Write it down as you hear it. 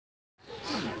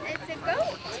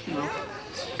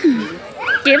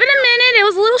Give it a minute. It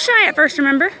was a little shy at first,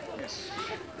 remember?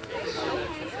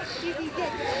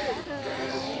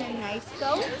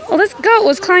 Well, this goat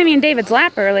was climbing in David's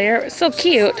lap earlier. It was so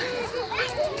cute.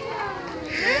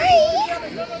 Hi.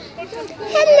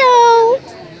 Hello.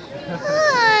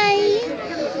 Hi.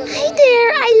 Hi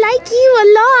there. I like you a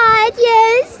lot.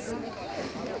 Yes.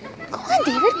 Go on,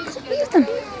 David. Go play with them.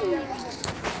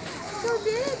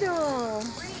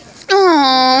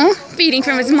 Aww, feeding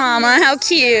from his mama. How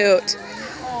cute.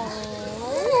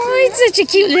 Oh, he's such a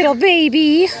cute little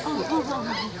baby.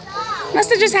 Must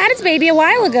have just had its baby a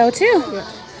while ago, too.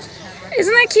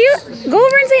 Isn't that cute? Go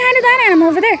over and say hi to that animal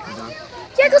over there.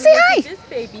 Yeah, go say hi. This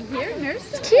baby here,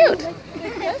 nurse. It's cute.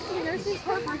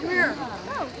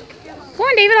 Go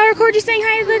on, David. I'll record you saying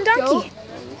hi to the donkey.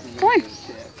 Go on.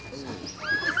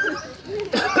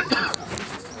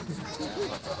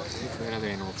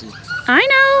 I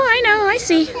know, I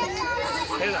see.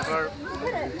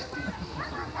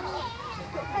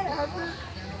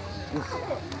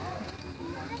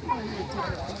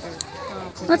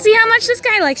 Let's see how much this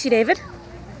guy likes you, David.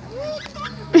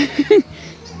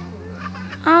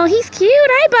 Oh, he's cute.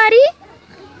 Hi, buddy.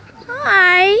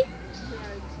 Hi.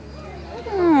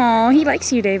 Oh, he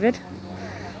likes you, David.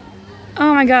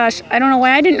 Oh my gosh, I don't know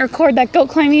why I didn't record that goat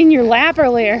climbing in your lap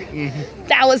earlier.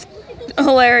 That was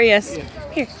hilarious.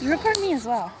 Here, you record me as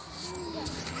well.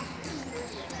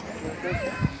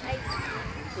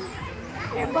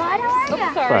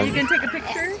 Oops, sorry. You can take a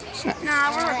picture?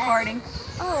 Nah, we're recording.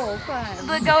 Oh, fun.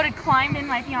 The goat had climbed in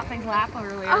my fiance's lap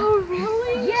earlier. Oh,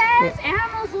 really? Yes,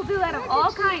 animals will do that of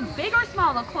all kinds, big or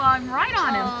small. They'll climb right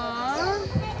on him.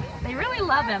 Aww. They really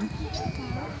love him.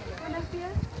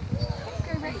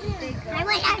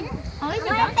 Oh, he's a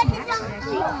donkey.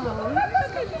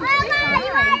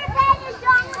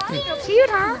 Cute,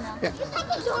 huh? Yeah.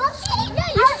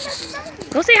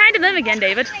 Go say hi to them again,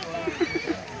 David.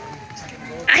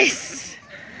 I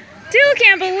still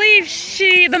can't believe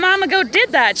the mama goat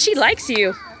did that. She likes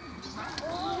you.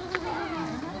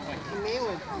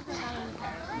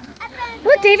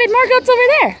 Look, David, more goats over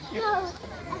there.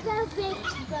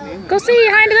 Go say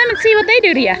hi to them and see what they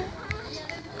do to you.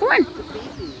 Go on.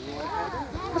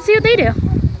 Let's see what they do.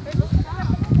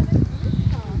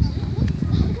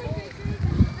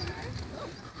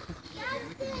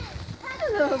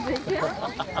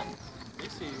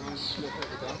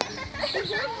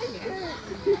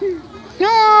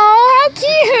 Oh, how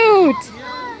cute!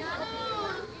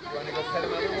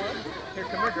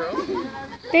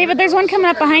 David, there's one coming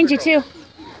up behind you too.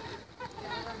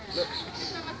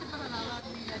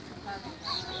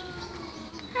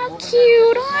 How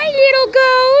cute! Hi, little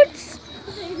goats!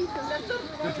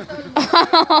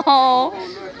 Oh,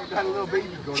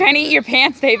 trying to eat your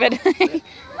pants, David.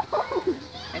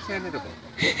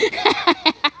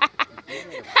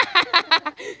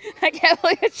 I can't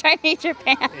believe it's trying to eat your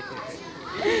pants.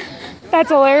 That's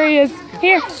hilarious.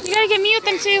 Here, you gotta get me with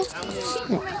them too.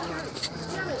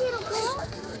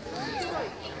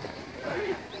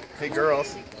 Hey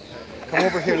girls, come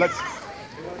over here. Let's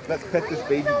pet this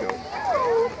baby goat.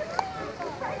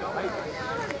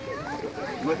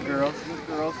 Look, girls.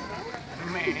 Well,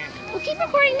 keep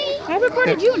recording me. I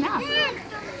recorded you now.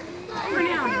 For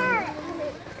now.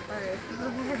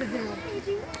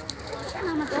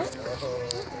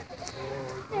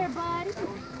 There, bud.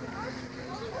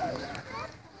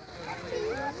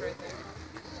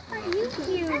 Are you cute?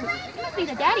 You must be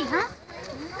the daddy, huh?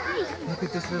 Look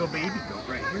at this little baby goat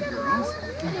right here, girls.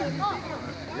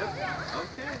 Yep.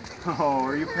 Okay. Oh,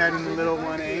 are you patting the little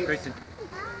one, eh? Grayson.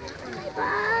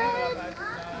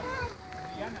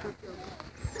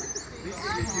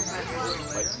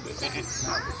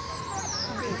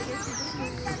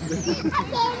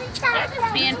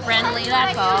 Just being friendly,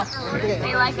 that's all.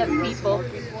 They like us people.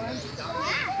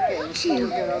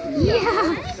 Yeah.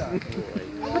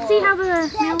 Let's see how the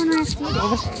male one reacts to you.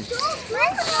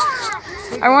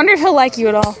 I wonder if he'll like you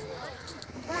at all.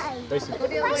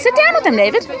 Sit down with him,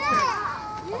 David.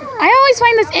 I always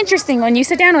find this interesting when you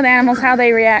sit down with animals, how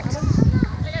they react.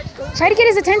 Try to get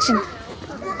his attention.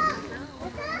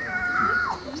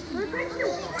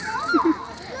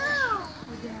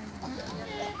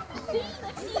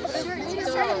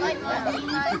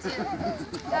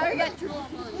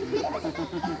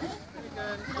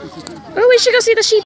 Oh, we should go see the sheep.